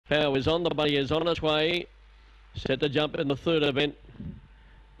Power is on. The bunny is on its way. Set to jump in the third event.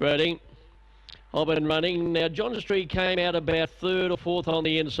 Ready. I've been running. Now, John Street came out about third or fourth on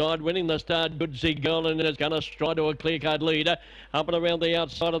the inside, winning the start. Good See Girl, and it's going to stride to a clear-cut leader. Up and around the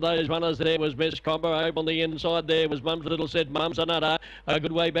outside of those runners there was Miss Cobber. Over on the inside there was Mum's Little Set, Mum's Another. A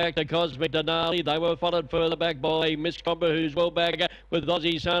good way back to Cosmic Denali. They were followed further back by Miss Cobber, who's well back with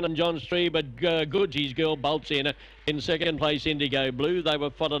Aussie Sun and John Street, but Good See's Girl bolts in. In second place, Indigo Blue. They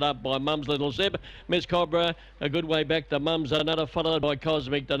were followed up by Mum's Little Sip. Miss Cobra, a good way back to Mum's Another, followed by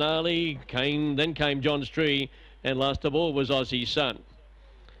Cosmic Denali. Then came John Stree, and last of all was Aussie Sun.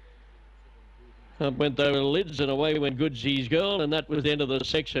 Up went the lids, and away went Good See's Girl, and that was the end of the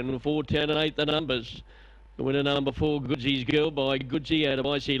section. 4, 10 and 8 the numbers. The winner number 4, Good See's Girl, by Good See out of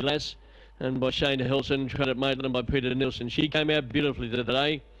Icy Lass, and by Shane Helson, Credit Maitland by Peter Nilsson. She came out beautifully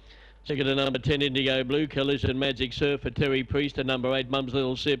today. Second to number 10, Indigo Blue, Collision Magic Surf for Terry Priest. And number 8, Mum's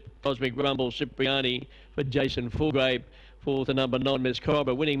Little Sip, Cosmic Rumble, Cipriani for Jason Fulgrave. Fourth to number 9, Miss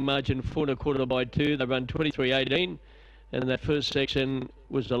Cobra, winning margin 4 1/4 by 2. They run 23.18, and that first section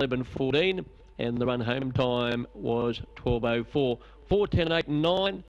was 11.14, and the run home time was 12.04. 4, 10, 8, and 9.